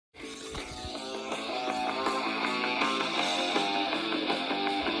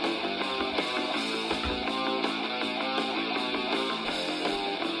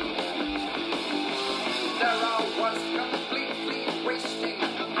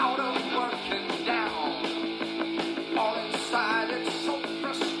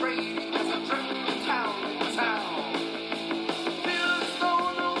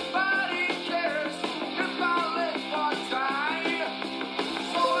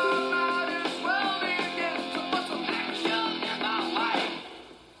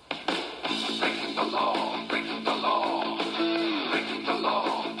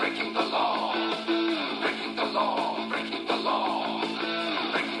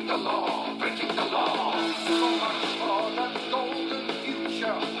law, breaking the law. So much for the golden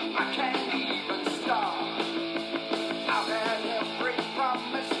future, I can't even start. I've had every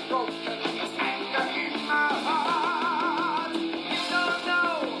promise broken, there's anger in my heart. You don't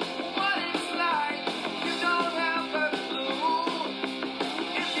know what it's like, you don't have a clue.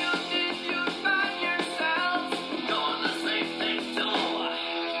 If you did, you'd find yourself doing the same thing too.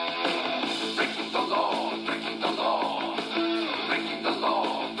 Breaking the law, breaking the law. Breaking the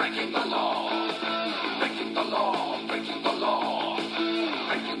law, breaking the law. Breaking the law, breaking the law.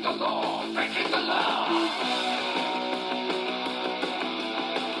 Breaking the law, breaking the law.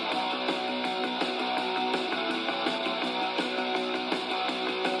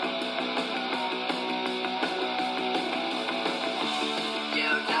 You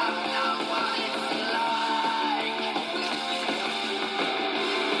don't know what it's like.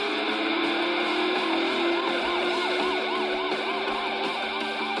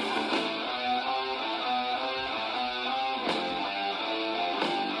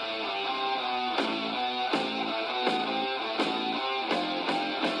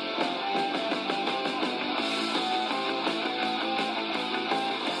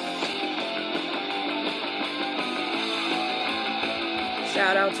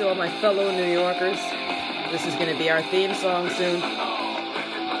 Shout out to all my fellow New Yorkers. This is going to be our theme song soon.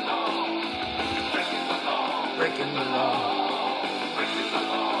 Breaking the law.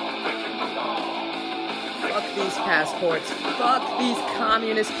 Fuck these passports. Fuck these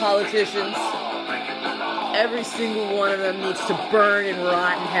communist politicians. Every single one of them needs to burn and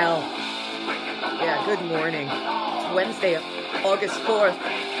rot in hell. Yeah, good morning. It's Wednesday, August 4th,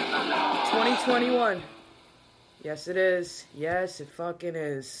 2021. Yes, it is. Yes, it fucking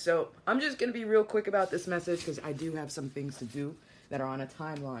is. So, I'm just going to be real quick about this message because I do have some things to do that are on a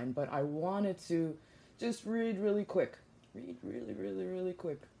timeline. But I wanted to just read really quick. Read really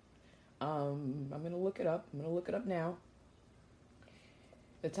quick. I'm going to look it up. I'm going to look it up now.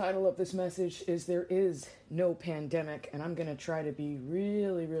 The title of this message is There Is No Pandemic. And I'm going to try to be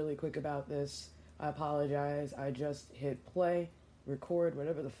really quick about this. I apologize. I just hit play, record,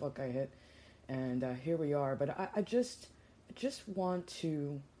 whatever the fuck I hit. And here we are. But I just want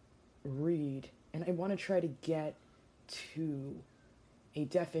to read, and I want to try to get to a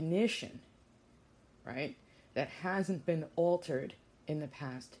definition, right, that hasn't been altered in the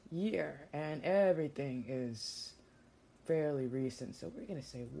past year. And everything is fairly recent. So we're going to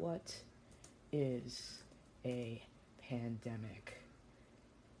say, what is a pandemic?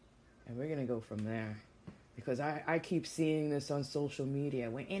 And we're going to go from there. Because I keep seeing this on social media.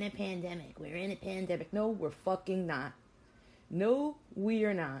 We're in a pandemic. We're in a pandemic. No, we're fucking not. No, we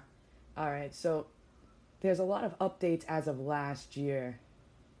are not. All right, so there's a lot of updates as of last year.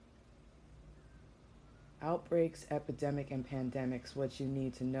 Outbreaks, epidemic, and pandemics, what you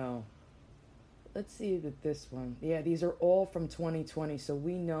need to know. Let's see that this one. Yeah, these are all from 2020, so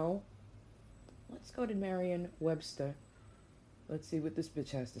we know. Let's go to Merriam-Webster. Let's see what this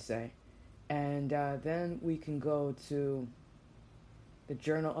bitch has to say. And then we can go to the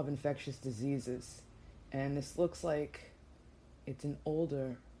Journal of Infectious Diseases. And this looks like it's an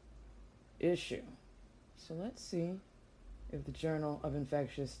older issue. So let's see if the Journal of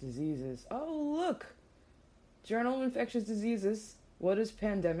Infectious Diseases... Oh, look! Journal of Infectious Diseases. What is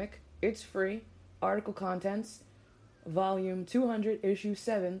pandemic? It's free. Article contents. Volume 200, issue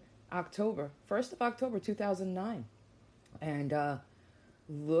 7, October. 1st of October, 2009. And,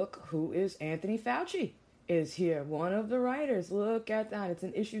 look who is Anthony Fauci is here. One of the writers. Look at that. It's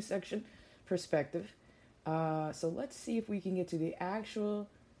an issue section perspective. So let's see if we can get to the actual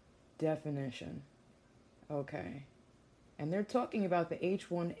definition. Okay. And they're talking about the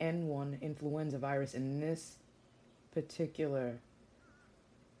H1N1 influenza virus in this particular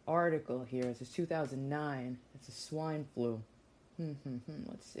article here. This is 2009. It's a swine flu.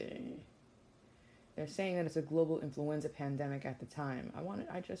 Let's see. They're saying that it's a global influenza pandemic at the time.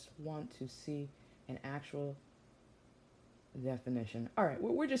 I just want to see an actual definition. All right,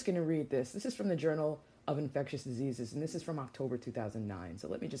 we're just going to read this. This is from the Journal of Infectious Diseases, and this is from October 2009. So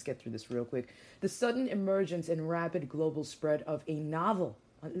let me just get through this real quick. The sudden emergence and rapid global spread of a novel.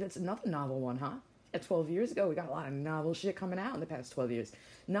 That's another novel one, huh? 12 years ago, we got a lot of novel shit coming out in the past 12 years.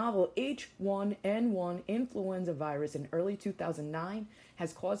 Novel H1N1 influenza virus in early 2009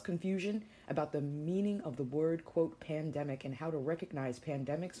 has caused confusion about the meaning of the word, quote, pandemic and how to recognize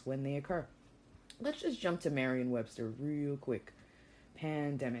pandemics when they occur. Let's just jump to Merriam-Webster real quick.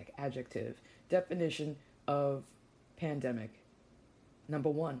 Pandemic, adjective. Definition of pandemic. Number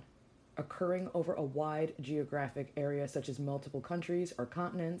 1, occurring over a wide geographic area such as multiple countries or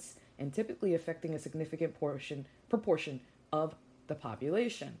continents and typically affecting a significant proportion of the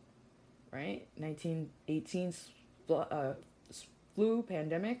population. right? 1918 flu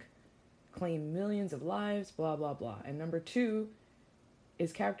pandemic claimed millions of lives, blah, blah, blah. And number two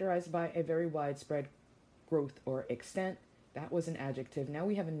is characterized by a very widespread growth or extent. That was an adjective. Now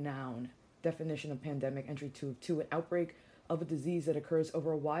we have a noun. Definition of pandemic, entry to an outbreak of a disease that occurs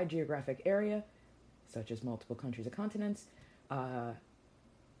over a wide geographic area, such as multiple countries or continents,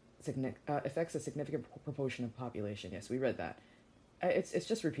 affects a significant proportion of population. Yes, we read that. It's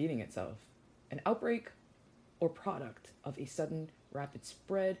just repeating itself. An outbreak or product of a sudden rapid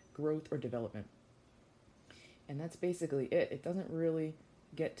spread, growth, or development. And that's basically it. It doesn't really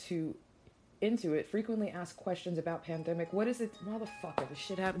get too into it. Frequently asked questions about pandemic. What is it? Motherfucker, this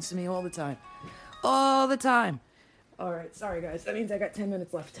shit happens to me all the time. All the time. Alright, sorry guys. That means I got 10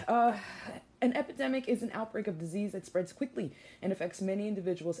 minutes left. An epidemic is an outbreak of disease that spreads quickly and affects many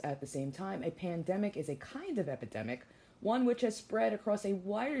individuals at the same time. A pandemic is a kind of epidemic, one which has spread across a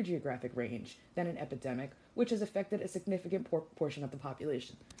wider geographic range than an epidemic, which has affected a significant portion of the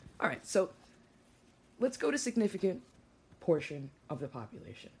population. Alright, so let's go to significant portion of the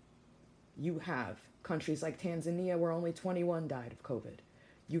population. You have countries like Tanzania where only 21 died of COVID.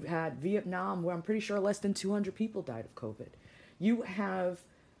 You've had Vietnam where I'm pretty sure less than 200 people died of COVID. You have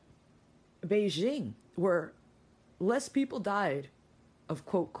Beijing where less people died of,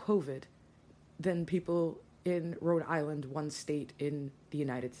 quote, COVID than people in Rhode Island, one state in the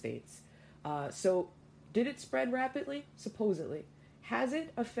United States. So did it spread rapidly? Supposedly. Has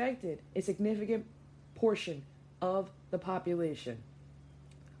it affected a significant portion of the population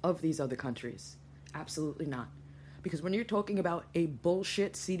of these other countries? Absolutely not. Because when you're talking about a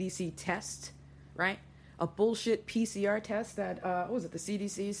bullshit CDC test, right? A bullshit PCR test that, what was it, the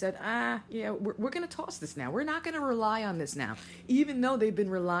CDC said, yeah, we're going to toss this now. We're not going to rely on this now. Even though they've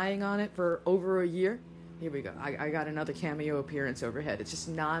been relying on it for over a year. Here we go. I got another cameo appearance overhead. It's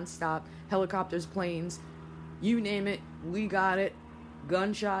just nonstop. Helicopters, planes, you name it, we got it.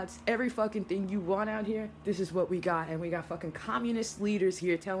 Gunshots, every fucking thing you want out here, this is what we got. And we got fucking communist leaders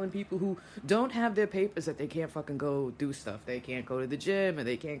here telling people who don't have their papers that they can't fucking go do stuff. They can't go to the gym and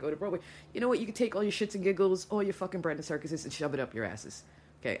they can't go to Broadway. You know what? You can take all your shits and giggles, all your fucking bread and circuses and shove it up your asses.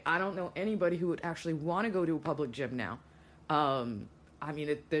 Okay, I don't know anybody who would actually want to go to a public gym now. I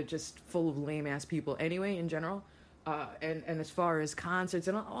mean, they're just full of lame-ass people anyway, in general. And as far as concerts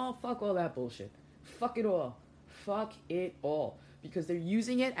and all, fuck all that bullshit. Fuck it all. Fuck it all. Because they're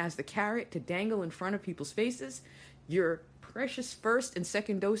using it as the carrot to dangle in front of people's faces. Your precious first and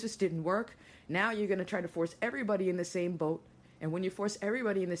second doses didn't work. Now you're going to try to force everybody in the same boat. And when you force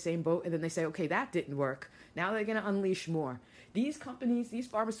everybody in the same boat, and then they say, okay, that didn't work, now they're going to unleash more. These companies, these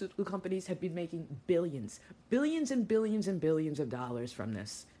pharmaceutical companies have been making billions and billions and billions of dollars from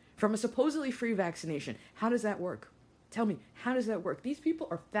this. From a supposedly free vaccination. How does that work? Tell me, how does that work? These people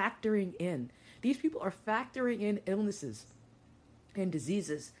are factoring in. These people are factoring in illnesses and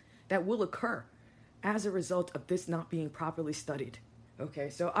diseases that will occur as a result of this not being properly studied. Okay,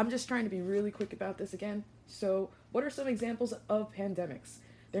 so I'm just trying to be really quick about this again. So what are some examples of pandemics?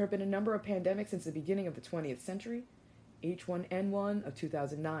 There have been a number of pandemics since the beginning of the 20th century. H1N1 of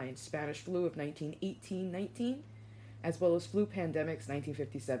 2009, Spanish flu of 1918-19, as well as flu pandemics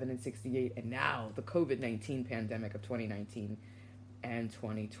 1957 and 68, and now the COVID-19 pandemic of 2019 and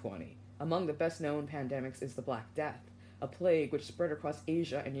 2020. Among the best known pandemics is the Black Death, a plague which spread across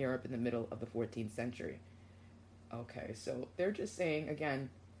Asia and Europe in the middle of the 14th century. Okay, so they're just saying, again,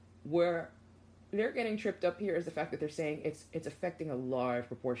 where they're getting tripped up here is the fact that they're saying it's affecting a large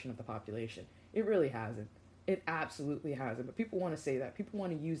proportion of the population. It really hasn't. It absolutely hasn't. But people want to say that. People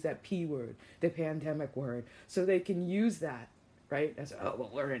want to use that P word, the pandemic word, so they can use that, right? As, oh,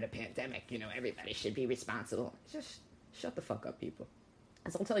 well, we're in a pandemic, everybody should be responsible. Just shut the fuck up, people.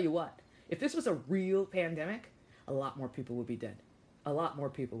 As I'll tell you what, if this was a real pandemic, a lot more people would be dead. A lot more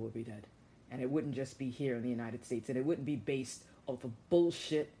people would be dead. And it wouldn't just be here in the United States. And it wouldn't be based off a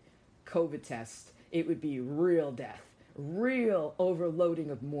bullshit COVID test. It would be real death. Real overloading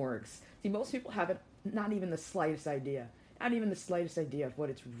of morgues. See, most people have not even the slightest idea. Not even the slightest idea of what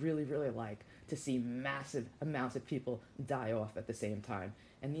it's really, really like to see massive amounts of people die off at the same time.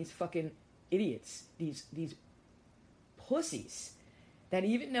 And these fucking idiots, these pussies, that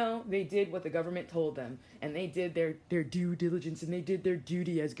even though they did what the government told them, and they did their due diligence, and they did their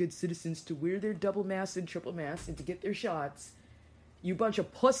duty as good citizens to wear their double mask and triple mask and to get their shots, you bunch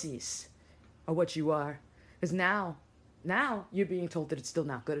of pussies are what you are. Because now you're being told that it's still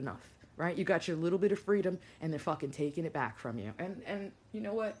not good enough, right? You got your little bit of freedom, and they're fucking taking it back from you. And you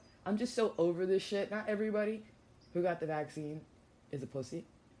know what? I'm just so over this shit. Not everybody who got the vaccine is a pussy.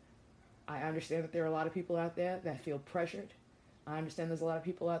 I understand that there are a lot of people out there that feel pressured I understand there's a lot of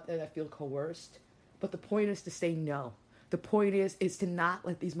people out there that feel coerced, but the point is to say no. The point is to not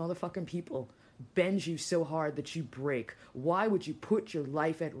let these motherfucking people bend you so hard that you break. Why would you put your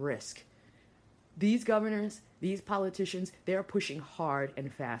life at risk? These governors, these politicians, they're pushing hard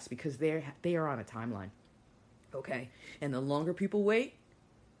and fast because they are on a timeline. Okay? And the longer people wait,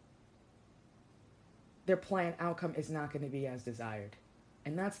 their planned outcome is not going to be as desired.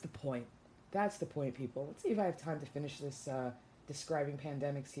 And that's the point. That's the point, people. Let's see if I have time to finish this describing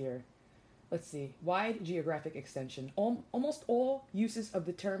pandemics here. Let's see. Wide geographic extension. Almost all uses of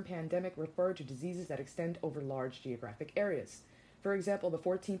the term pandemic refer to diseases that extend over large geographic areas. For example, the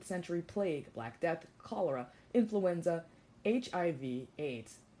 14th century plague, Black Death, cholera, influenza, HIV,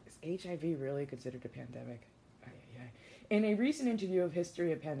 AIDS. Is HIV really considered a pandemic? In a recent interview of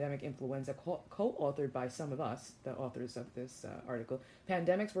History of Pandemic Influenza, co-authored by some of us, the authors of this article,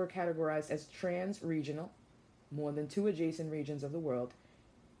 pandemics were categorized as trans-regional, more than 2 adjacent regions of the world,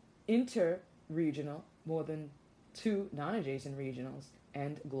 inter-regional, more than 2 non-adjacent regionals,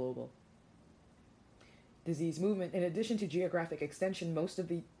 and global. Disease movement. In addition to geographic extension, most of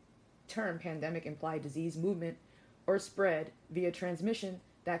the term pandemic imply disease movement or spread via transmission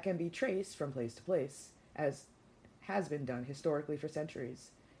that can be traced from place to place, as has been done historically for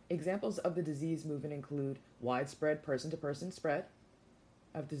centuries. Examples of the disease movement include widespread person-to-person spread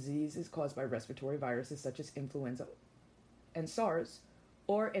of diseases caused by respiratory viruses such as influenza and SARS,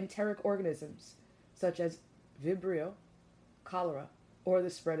 or enteric organisms such as Vibrio, cholera, or the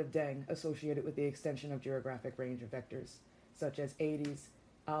spread of dengue associated with the extension of geographic range of vectors such as Aedes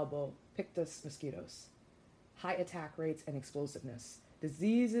albopictus mosquitoes. High attack rates and explosiveness.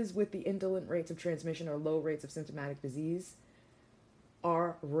 Diseases with the indolent rates of transmission or low rates of symptomatic disease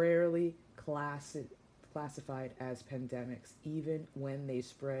are rarely classified as pandemics, even when they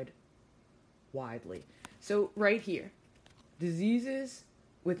spread widely. So right here, diseases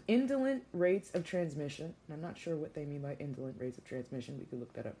with indolent rates of transmission, and I'm not sure what they mean by indolent rates of transmission, we could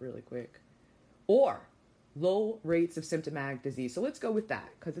look that up really quick, or low rates of symptomatic disease. So let's go with that,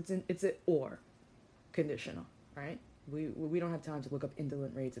 because it's an or conditional, right? We don't have time to look up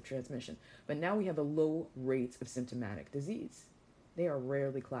indolent rates of transmission. But now we have the low rates of symptomatic disease. They are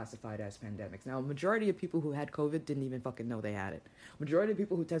rarely classified as pandemics. Now, a majority of people who had COVID didn't even fucking know they had it. Majority of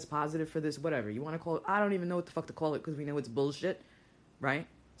people who test positive for this, whatever, you want to call it, I don't even know what the fuck to call it because we know it's bullshit, right?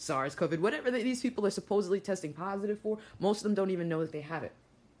 SARS, COVID, whatever these people are supposedly testing positive for, most of them don't even know that they have it.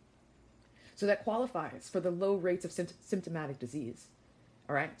 So that qualifies for the low rates of symptomatic disease,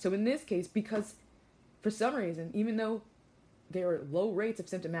 all right? So in this case, because for some reason, even though there are low rates of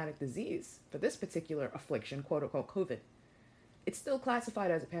symptomatic disease for this particular affliction, quote-unquote COVID, it's still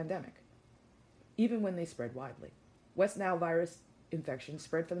classified as a pandemic, even when they spread widely. West Nile virus infection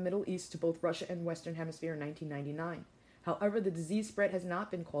spread from the Middle East to both Russia and Western Hemisphere in 1999. However, the disease spread has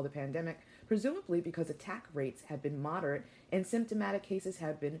not been called a pandemic, presumably because attack rates have been moderate and symptomatic cases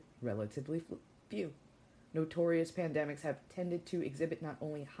have been relatively few. Notorious pandemics have tended to exhibit not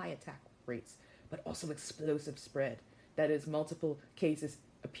only high attack rates, but also explosive spread, that is, multiple cases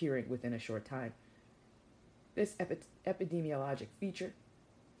appearing within a short time. This epidemiologic feature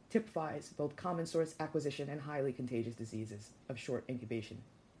typifies both common source acquisition and highly contagious diseases of short incubation.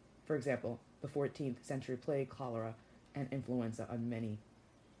 For example, the 14th century plague, cholera, and influenza on many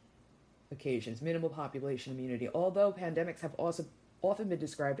occasions. Minimal population immunity. Although pandemics have also often been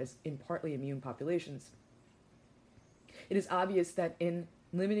described as in partly immune populations, it is obvious that in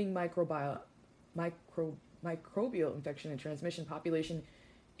limiting microbial infection and transmission, population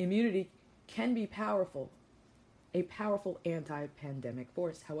immunity can be a powerful anti-pandemic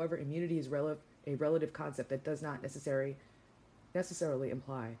force. However, immunity is a relative concept that does not necessarily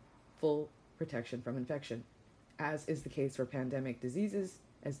imply full protection from infection, as is the case for pandemic diseases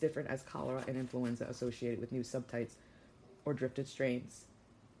as different as cholera and influenza associated with new subtypes or drifted strains.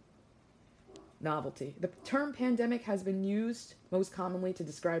 Novelty. The term pandemic has been used most commonly to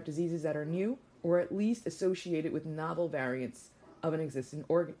describe diseases that are new or at least associated with novel variants of an existing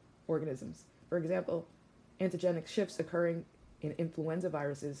organisms. For example, antigenic shifts occurring in influenza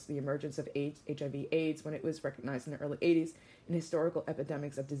viruses, the emergence of HIV/AIDS when it was recognized in the early 80s, and historical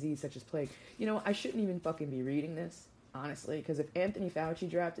epidemics of disease such as plague. You know, I shouldn't even fucking be reading this, honestly, because if Anthony Fauci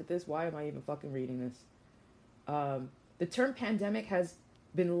drafted this, why am I even fucking reading this? The term pandemic has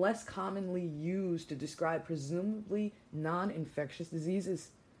been less commonly used to describe presumably non-infectious diseases,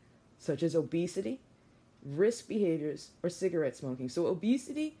 such as obesity, risk behaviors, or cigarette smoking. So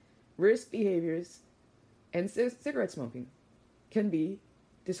obesity, risk behaviors, and cigarette smoking can be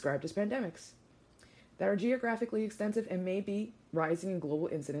described as pandemics that are geographically extensive and may be rising in global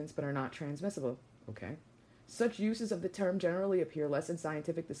incidence but are not transmissible. Okay, Such uses of the term generally appear less in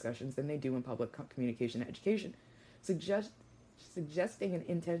scientific discussions than they do in public communication and education, suggesting an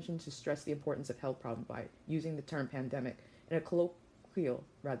intention to stress the importance of health problem by using the term pandemic in a colloquial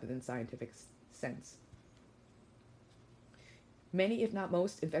rather than scientific sense. Many, if not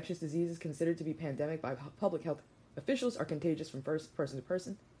most, infectious diseases considered to be pandemic by public health officials are contagious from person to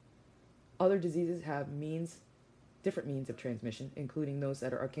person. Other diseases have different means of transmission, including those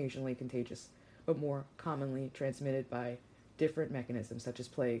that are occasionally contagious, but more commonly transmitted by different mechanisms, such as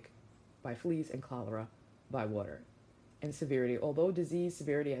plague, by fleas, and cholera, by water. And severity, although disease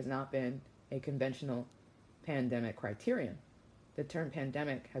severity has not been a conventional pandemic criterion, the term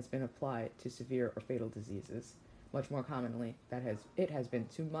pandemic has been applied to severe or fatal diseases. Much more commonly, it has been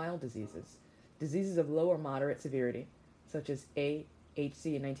to mild diseases. Diseases of low or moderate severity, such as AHC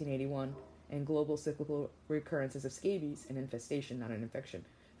in 1981, and global cyclical recurrences of scabies, an infestation, not an infection,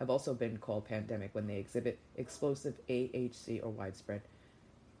 have also been called pandemic when they exhibit explosive AHC or widespread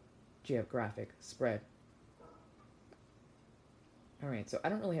geographic spread. All right, so I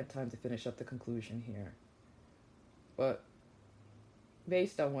don't really have time to finish up the conclusion here, but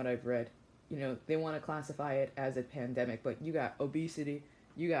based on what I've read, they want to classify it as a pandemic, but you got obesity,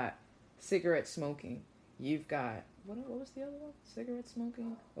 you got cigarette smoking, you've got, what was the other one? Cigarette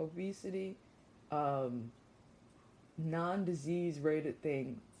smoking, obesity, non-disease related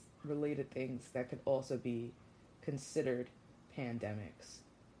things that could also be considered pandemics.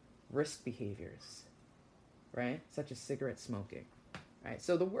 Risk behaviors, right? Such as cigarette smoking, right?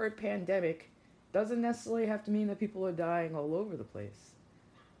 So the word pandemic doesn't necessarily have to mean that people are dying all over the place.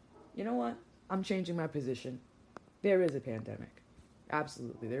 You know what? I'm changing my position. There is a pandemic.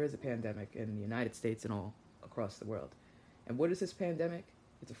 Absolutely, there is a pandemic in the United States and all across the world. And what is this pandemic?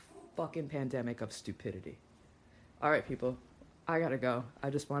 It's a fucking pandemic of stupidity. All right, people. I gotta go. I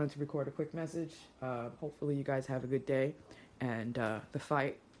just wanted to record a quick message. Hopefully you guys have a good day. And the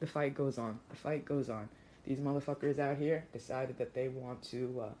fight goes on. The fight goes on. These motherfuckers out here decided that they want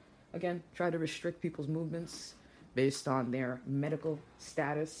to, again, try to restrict people's movements based on their medical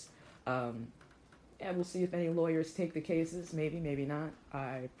status. And we'll see if any lawyers take the cases. Maybe, maybe not.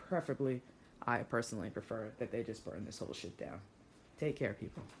 I personally prefer that they just burn this whole shit down. Take care,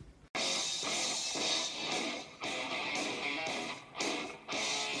 people.